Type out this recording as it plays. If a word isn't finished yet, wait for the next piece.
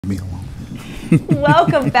Me alone.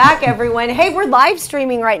 Welcome back, everyone. Hey, we're live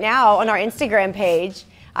streaming right now on our Instagram page,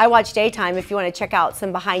 I Watch Daytime, if you want to check out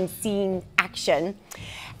some behind-scene action.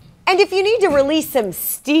 And if you need to release some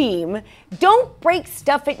steam, don't break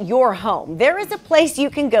stuff at your home. There is a place you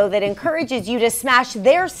can go that encourages you to smash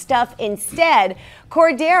their stuff instead.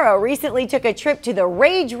 Cordero recently took a trip to the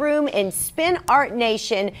Rage Room in Spin Art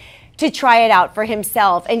Nation to try it out for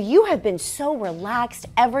himself. And you have been so relaxed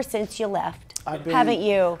ever since you left. Haven't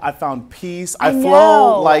you? I found peace. I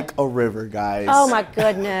flow like a river, guys. Oh my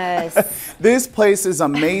goodness. This place is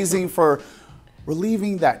amazing for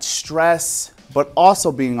relieving that stress, but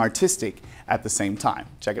also being artistic at the same time.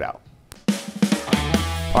 Check it out.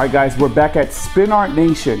 All right, guys, we're back at Spin Art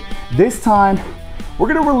Nation. This time,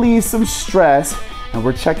 we're gonna relieve some stress, and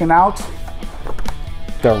we're checking out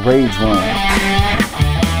the Rage Room.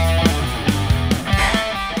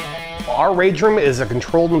 Our Rage Room is a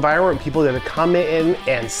controlled environment where people are gonna come in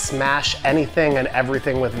and smash anything and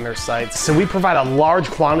everything within their sites. So we provide a large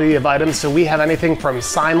quantity of items. So we have anything from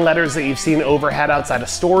sign letters that you've seen overhead outside of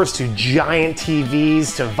stores to giant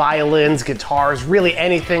TVs to violins, guitars, really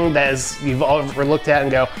anything that you've ever looked at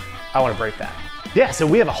and go, I wanna break that. Yeah, so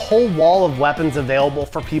we have a whole wall of weapons available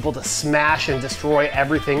for people to smash and destroy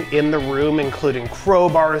everything in the room, including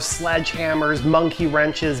crowbars, sledgehammers, monkey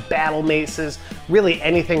wrenches, battle maces, really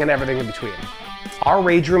anything and everything in between. Our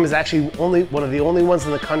Rage Room is actually one of the only ones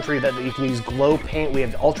in the country that you can use glow paint. We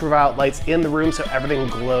have ultraviolet lights in the room so everything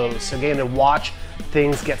glows. So again, to watch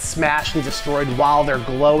things get smashed and destroyed while they're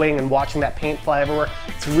glowing and watching that paint fly everywhere,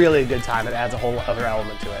 it's really a good time. It adds a whole other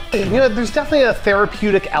element to it. You know, there's definitely a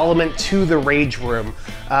therapeutic element to the Rage Room.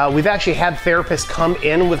 We've actually had therapists come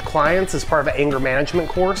in with clients as part of an anger management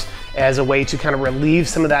course as a way to kind of relieve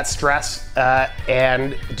some of that stress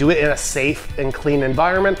and do it in a safe and clean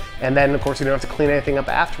environment. And then, of course, you don't have to clean anything up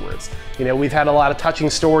afterwards. You know, we've had a lot of touching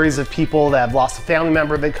stories of people that have lost a family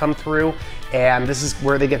member that come through, and this is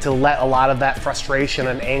where they get to let a lot of that frustration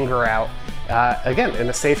and anger out, again, in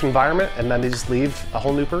a safe environment, and then they just leave a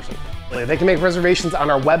whole new person. They can make reservations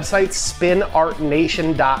on our website,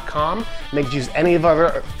 spinartnation.com. They can choose any of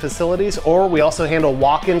our facilities, or we also handle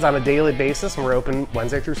walk-ins on a daily basis, and we're open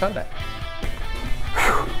Wednesday through Sunday.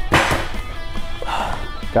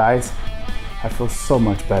 Guys, I feel so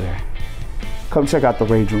much better. Come check out the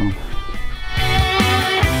Rage Room.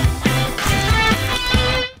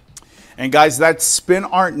 And guys, that's Spin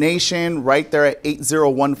Art Nation right there at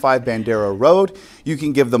 8015 Bandera Road. You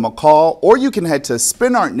can give them a call, or you can head to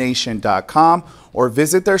spinartnation.com or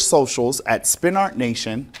visit their socials at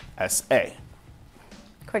spinartnationsa.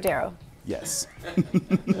 Cordero, Yes.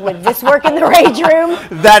 would this work in the Rage Room?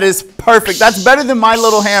 That is perfect. That's better than my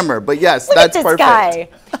little hammer, but yes, Look that's at this perfect. guy.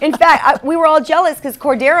 In fact, we were all jealous because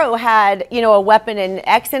Cordero had, you know, a weapon and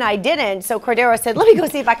X and I didn't. So Cordero said, let me go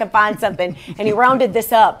see if I can find something. And he rounded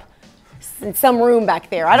this up in some room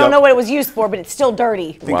back there. I don't know what it was used for, but it's still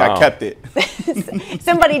dirty. I think I kept it.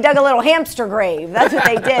 Somebody dug a little hamster grave. That's what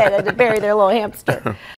they did to bury their little hamster.